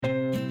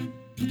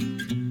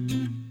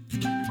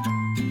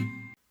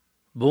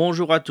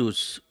Bonjour à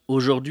tous.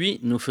 Aujourd'hui,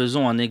 nous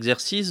faisons un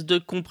exercice de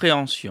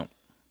compréhension.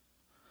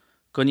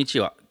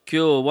 Konnichiwa.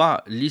 Kyou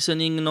wa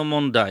listening no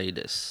mondai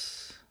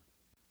desu.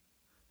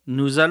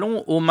 Nous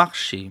allons au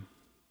marché.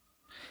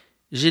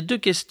 J'ai deux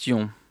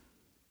questions.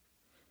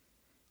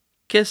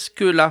 Qu'est-ce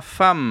que la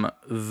femme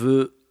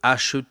veut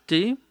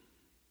acheter?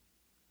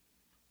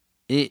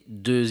 Et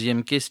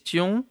deuxième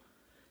question,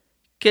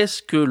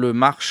 qu'est-ce que le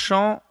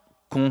marchand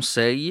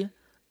conseille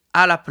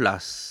à la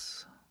place?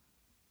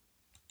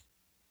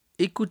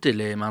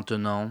 Écoutez-les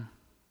maintenant.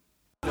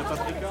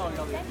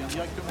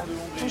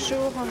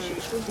 Bonjour.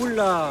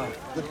 Oula,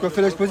 vous êtes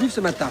coiffé l'explosif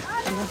ce matin?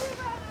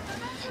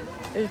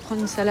 Je vais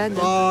prendre une salade.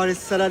 Oh, les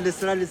salades,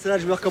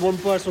 je me recommande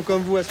pas, elles sont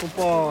comme vous, elles sont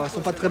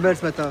pas très belles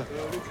ce matin.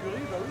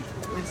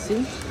 Merci.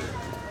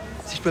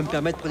 Si je peux me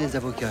permettre, prenez des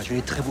avocats. J'en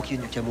ai très beaux qui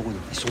viennent du Cameroun.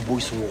 Ils sont beaux,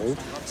 ils sont ronds,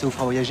 ça vous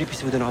fera voyager puis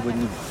ça vous donnera bonne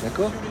mine,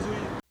 d'accord?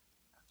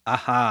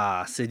 Ah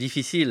ah, c'est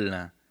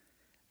difficile.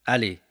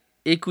 Allez,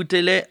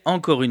 écoutez-les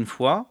encore une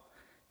fois.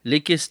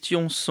 Les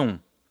questions sont: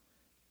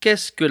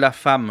 qu'est-ce que la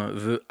femme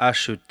veut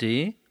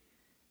acheter?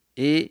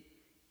 Et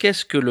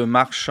qu'est-ce que le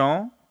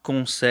marchand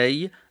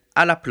conseille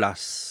à la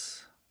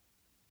place?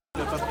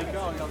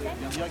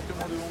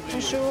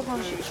 Bonjour.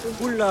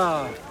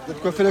 Oula, vous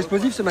êtes coiffé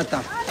l'explosif ce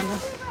matin?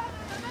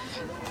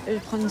 Je vais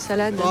prendre une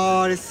salade.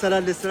 Oh, les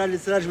salades,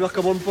 je me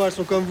recommande pas, elles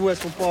sont comme vous, elles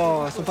sont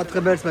pas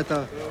très belles ce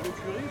matin.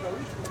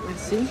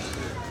 Merci.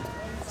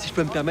 Si je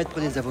peux me permettre,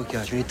 prenez des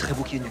avocats. J'en ai très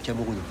beaux qui viennent du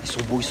Cameroun. Ils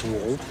sont beaux, ils sont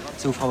ronds,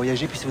 ça vous fera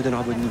voyager puis ça vous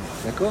donnera bonne mine,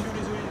 d'accord?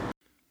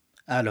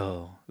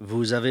 Alors,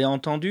 vous avez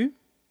entendu?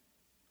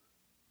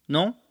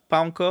 Non?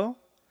 Pas encore?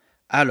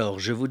 Alors,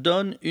 je vous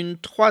donne une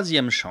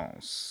troisième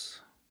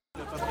chance.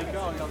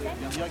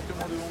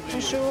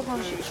 Bonjour.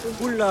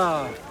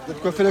 Oula, vous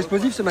êtes coiffé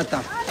l'explosif ce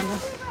matin?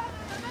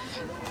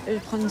 Je vais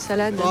prendre une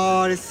salade.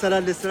 Oh, les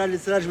salades,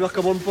 je me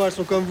recommande pas, elles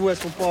sont comme vous, elles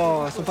sont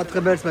pas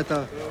très belles ce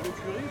matin.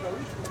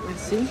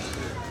 Merci.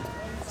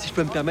 Si je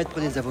peux me permettre,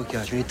 prenez des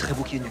avocats. J'en ai très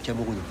beaux qui viennent du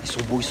Cameroun. Ils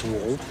sont beaux, ils sont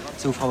ronds,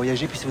 ça vous fera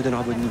voyager puis ça vous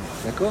donnera bonne mine,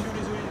 d'accord?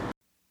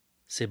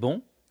 C'est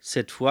bon?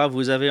 Cette fois,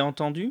 vous avez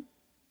entendu?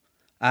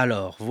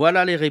 Alors,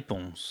 voilà les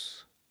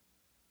réponses.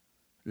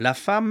 La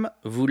femme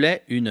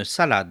voulait une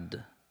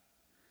salade,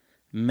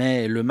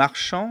 mais le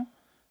marchand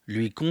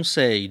lui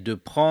conseille de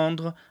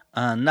prendre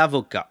un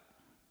avocat.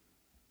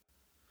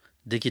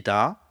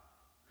 Dekita?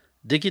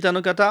 Dekita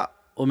no kata,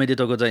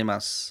 omedetou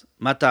gozaimasu.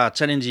 Mata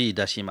challenge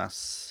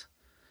dashimasu.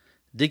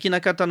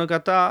 Dekinakata no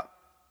kata,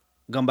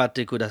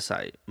 gambatte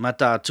kudasai.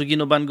 Mata tsugi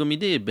no bangumi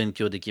de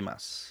benkyou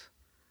dekimasu.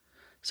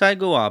 最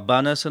後はボ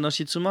ーナスの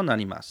質問にな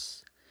りま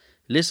す。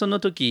レッスン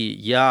の時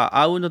や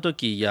会うの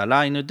時や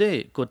LINE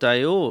で答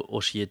えを教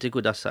えて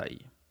くださ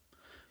い。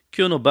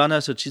今日のボー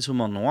ナス質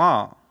問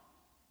は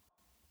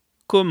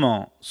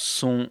Comment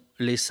sont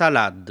les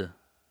salades?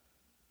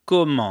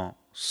 Comment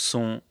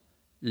sont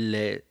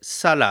les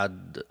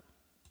salades?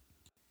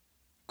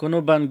 こ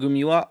の番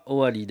組は終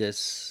わりで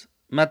す。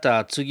ま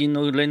た次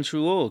の練習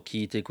を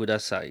聞いてくだ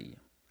さい。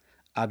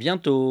À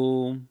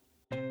bientôt!